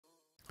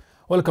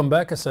Welcome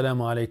back.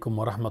 Assalamu alaikum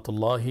wa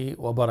rahmatullahi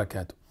wa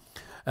barakatuh.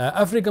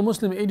 Africa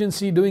Muslim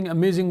Agency doing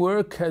amazing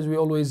work. As we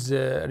always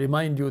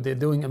remind you, they're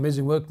doing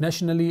amazing work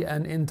nationally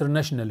and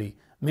internationally,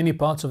 many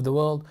parts of the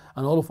world,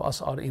 and all of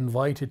us are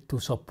invited to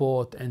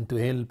support and to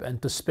help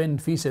and to spend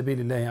fi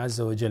sabilillahi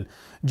azza wa jal.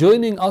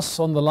 Joining us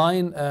on the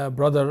line,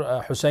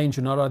 brother Hussein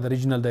Shunara, the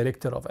Regional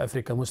Director of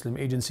Africa Muslim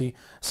Agency.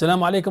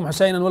 Assalamu alaikum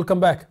Hussein and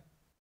welcome back.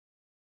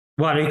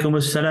 Wa alaikum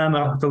assalam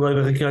wa rahmatullahi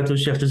wa barakatuh.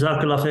 Sheikh,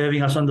 Jazakallah for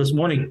having us on this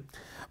morning.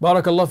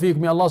 Barakallah feek.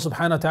 May Allah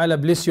subhanahu wa ta'ala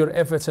bless your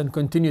efforts and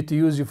continue to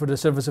use you for the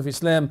service of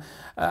Islam.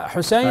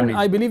 Hussein,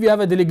 I believe you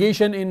have a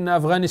delegation in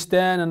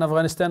Afghanistan, and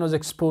Afghanistan was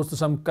exposed to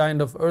some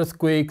kind of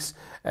earthquakes.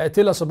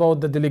 Tell us about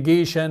the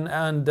delegation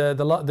and the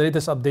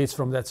latest updates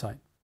from that side.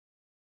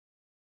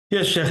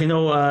 Yes, Sheikh,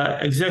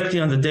 exactly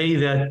on the day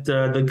that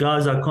the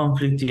Gaza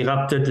conflict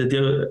erupted,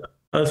 the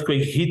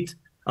earthquake hit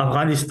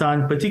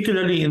Afghanistan,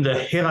 particularly in the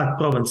Herat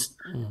province,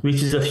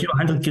 which is a few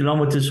hundred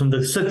kilometers from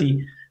the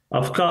city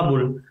of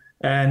Kabul.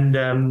 And,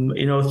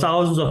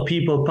 thousands of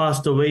people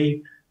passed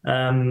away,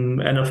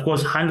 and of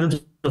course, hundreds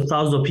of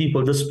thousands of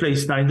people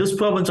displaced. Now, in this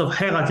province of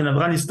Herat in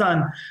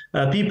Afghanistan,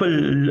 people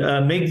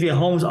make their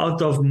homes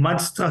out of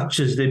mud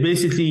structures. They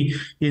basically,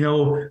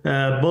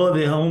 build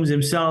their homes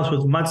themselves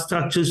with mud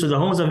structures. So the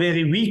homes are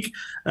very weak.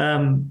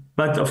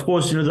 But of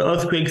course, the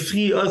earthquake,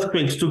 3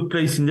 earthquakes took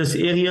place in this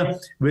area,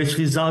 which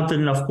resulted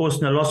in, of course,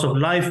 in a loss of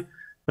life,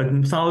 but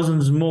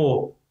thousands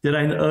more that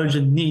are in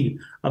urgent need.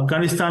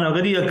 Afghanistan,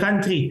 already a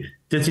country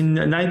that's in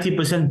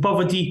 90%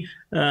 poverty,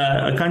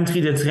 a country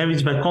that's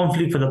ravaged by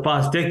conflict for the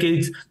past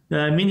decades,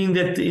 meaning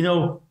that,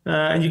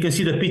 and you can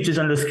see the pictures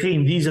on the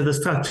screen, these are the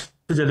structures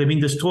that have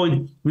been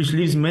destroyed, which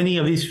leaves many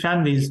of these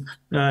families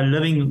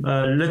living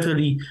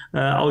literally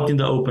out in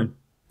the open.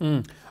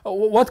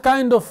 What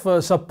kind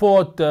of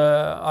support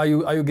are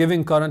you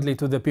giving currently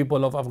to the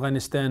people of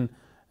Afghanistan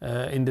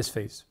in this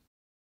phase?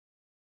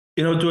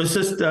 To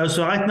assist.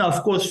 So right now,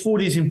 of course,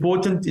 food is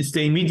important. It's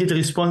the immediate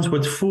response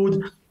with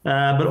food,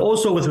 but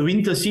also with the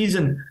winter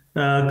season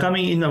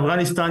coming in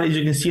Afghanistan. As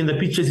you can see in the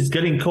pictures, it's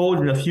getting cold.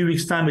 In a few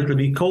weeks' time, it will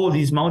be cold.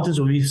 These mountains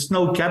will be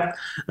snow-capped.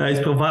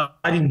 It's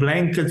providing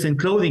blankets and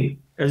clothing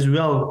as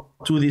well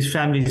to these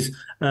families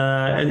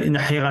in the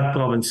Herat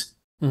province.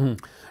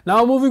 Mm-hmm.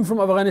 Now moving from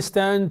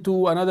Afghanistan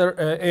to another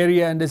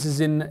area, and this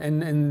is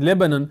in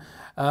Lebanon.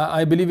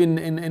 I believe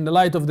in the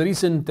light of the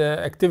recent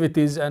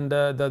activities and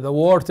the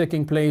war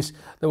taking place,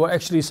 there were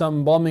actually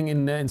some bombing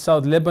in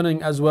South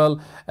Lebanon as well.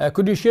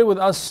 Could you share with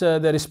us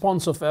the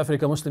response of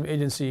Africa Muslim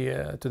Agency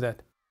to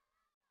that?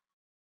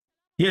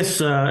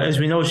 Yes, as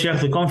we know, Sheikh,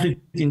 the conflict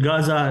in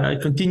Gaza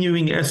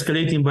continuing,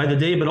 escalating by the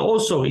day, but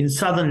also in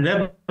southern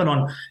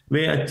Lebanon,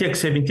 where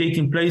attacks have been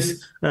taking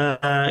place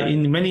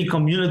in many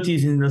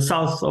communities in the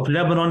south of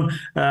Lebanon,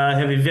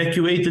 have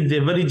evacuated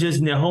their villages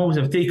and their homes,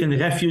 have taken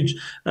refuge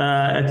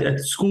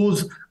at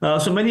schools.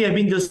 So many have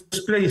been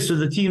displaced. So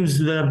the teams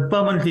that are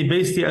permanently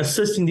based here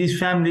assisting these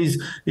families,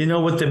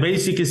 with the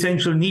basic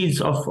essential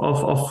needs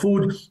of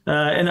food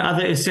and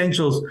other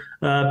essentials,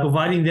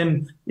 providing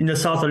them in the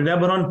south of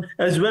Lebanon,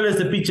 as well as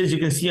the pictures you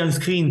can see on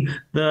screen,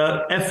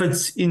 the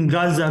efforts in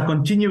Gaza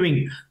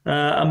continuing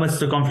amidst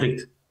the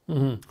conflict.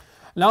 Mm-hmm.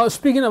 Now,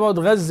 speaking about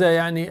Gaza,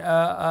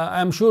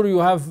 I'm sure you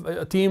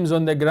have teams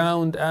on the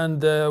ground,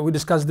 and we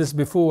discussed this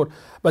before.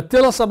 But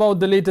tell us about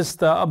the latest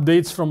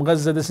updates from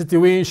Gaza, the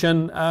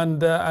situation,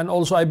 and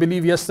also I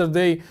believe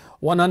yesterday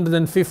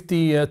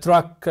 150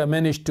 truck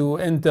managed to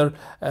enter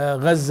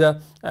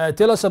Gaza.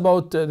 Tell us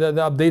about the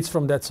updates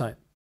from that side.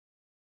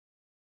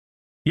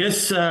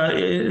 Yes,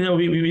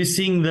 we're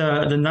seeing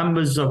the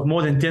numbers of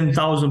more than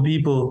 10,000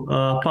 people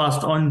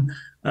passed on.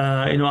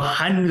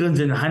 Hundreds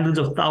and hundreds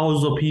of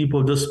thousands of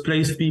people,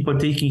 displaced people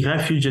taking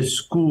refuge at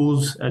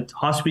schools, at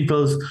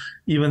hospitals.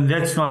 Even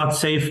that's not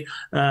safe.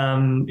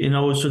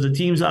 So the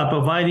teams are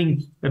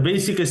providing the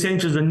basic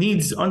essentials. The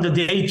needs on the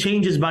day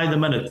changes by the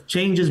minute.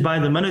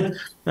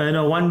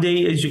 One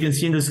day, as you can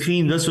see on the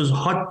screen, this was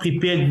hot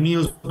prepared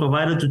meals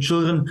provided to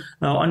children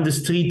on the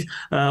street.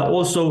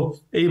 Also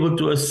able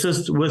to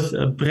assist with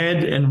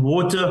bread and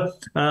water,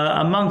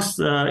 amongst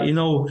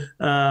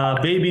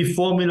baby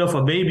formula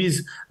for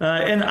babies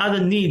and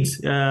other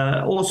needs.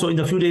 Also, in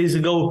a few days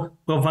ago,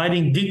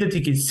 providing dignity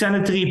kits,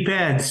 sanitary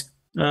pads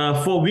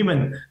for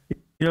women.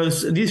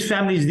 These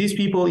families, these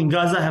people in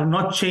Gaza have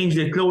not changed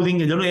their clothing.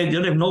 They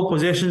don't have no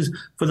possessions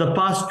for the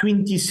past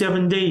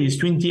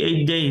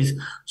 28 days.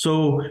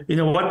 So,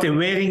 what they're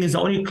wearing is the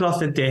only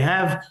cloth that they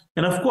have.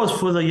 And of course,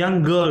 for the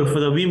young girl, for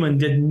the women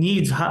that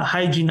needs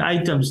hygiene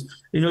items,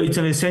 it's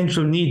an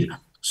essential need.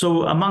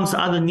 So amongst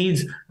other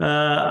needs,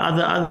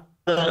 other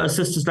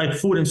assistance like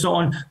food and so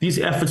on, these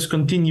efforts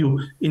continue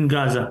in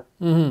Gaza.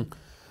 Mm-hmm.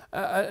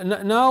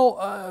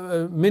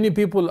 Now, many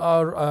people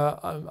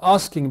are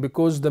asking,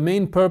 because the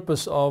main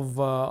purpose of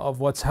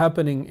what's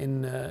happening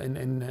in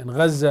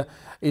Gaza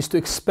is to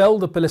expel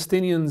the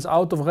Palestinians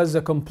out of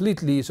Gaza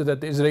completely, so that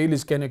the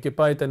Israelis can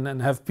occupy it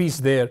and have peace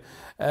there.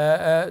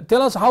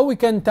 Tell us how we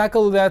can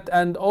tackle that,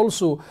 and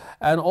also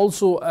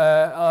because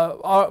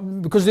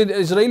the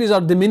Israelis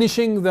are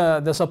diminishing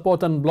the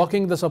support and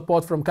blocking the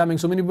support from coming.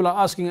 So many people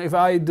are asking, if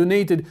I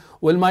donated,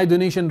 will my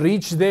donation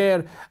reach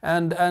there,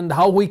 and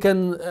how we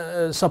can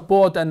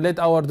support and let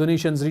our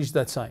donations reach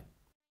that side.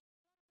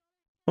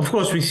 Of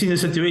course, we've seen a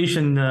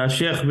situation,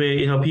 Sheikh,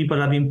 where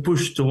people are being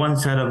pushed to one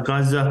side of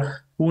Gaza.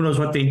 Who knows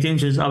what the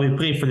intentions are? We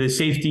pray for their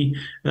safety.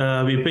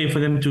 We pray for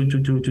them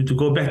to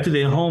go back to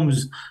their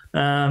homes.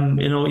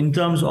 In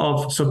terms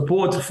of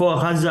support for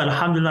Gaza,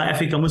 Alhamdulillah,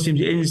 Africa Muslims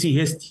Agency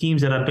has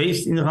teams that are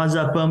based in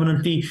Gaza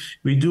permanently.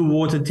 We do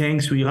water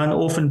tanks. We run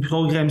orphan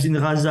programs in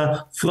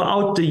Gaza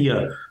throughout the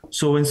year.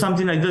 So when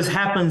something like this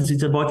happens,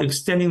 it's about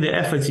extending the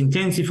efforts,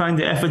 intensifying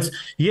the efforts.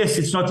 Yes,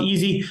 it's not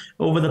easy.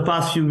 Over the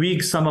past few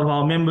weeks, some of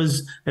our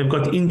members have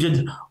got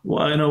injured.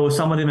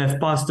 Some of them have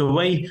passed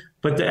away.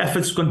 But the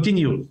efforts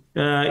continue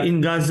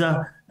in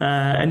Gaza,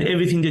 and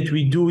everything that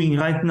we're doing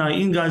right now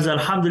in Gaza,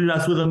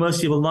 alhamdulillah, through the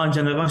mercy of Allah and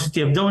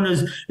generosity of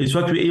donors, is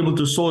what we're able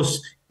to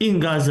source in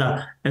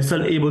Gaza, and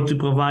still able to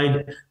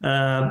provide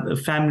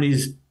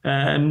families,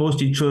 and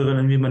mostly children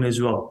and women as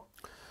well.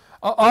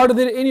 Are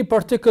there any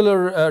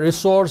particular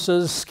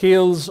resources,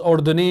 skills, or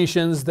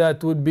donations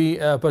that would be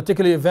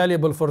particularly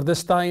valuable for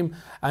this time?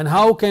 And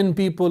how can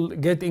people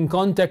get in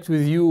contact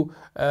with you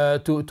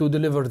to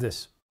deliver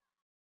this?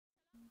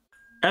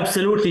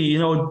 Absolutely.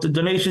 The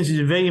donations is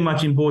very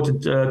much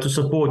important to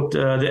support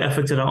the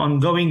efforts that are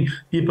ongoing.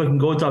 People can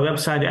go to our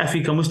website,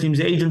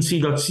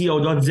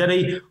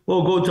 africamuslimsagency.co.za,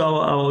 or go to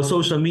our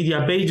social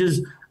media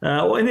pages,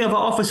 or any of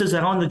our offices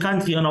around the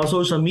country on our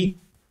social media.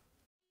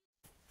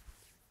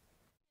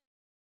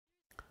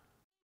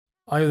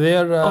 Are you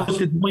there?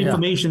 More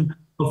information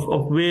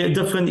of where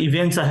different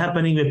events are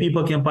happening, where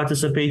people can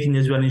participate in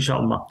as well,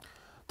 inshallah.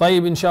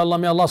 طيب, inshallah,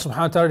 may Allah subhanahu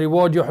wa ta'ala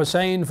reward you,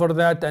 Hussein, for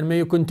that, and may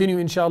you continue,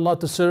 inshallah,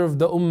 to serve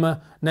the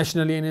ummah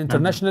nationally and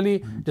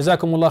internationally.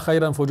 Jazakumullah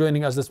khairan for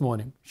joining us this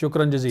morning.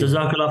 Shukran jazeelan.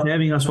 Jazakallah for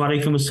having us. Wa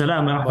alaikum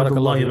assalam wa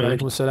rahmatullahi wa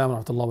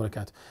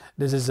barakatuh.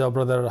 This is our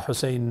brother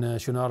Hussein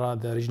Shunara,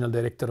 the Regional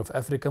Director of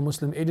Africa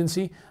Muslim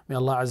Agency. May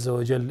Allah Azza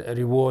wa Jal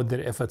reward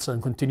their efforts and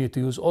continue to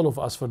use all of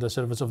us for the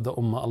service of the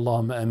ummah.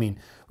 Allahumma ameen.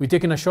 We're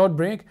taking a short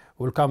break.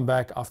 We'll come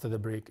back after the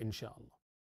break, inshallah.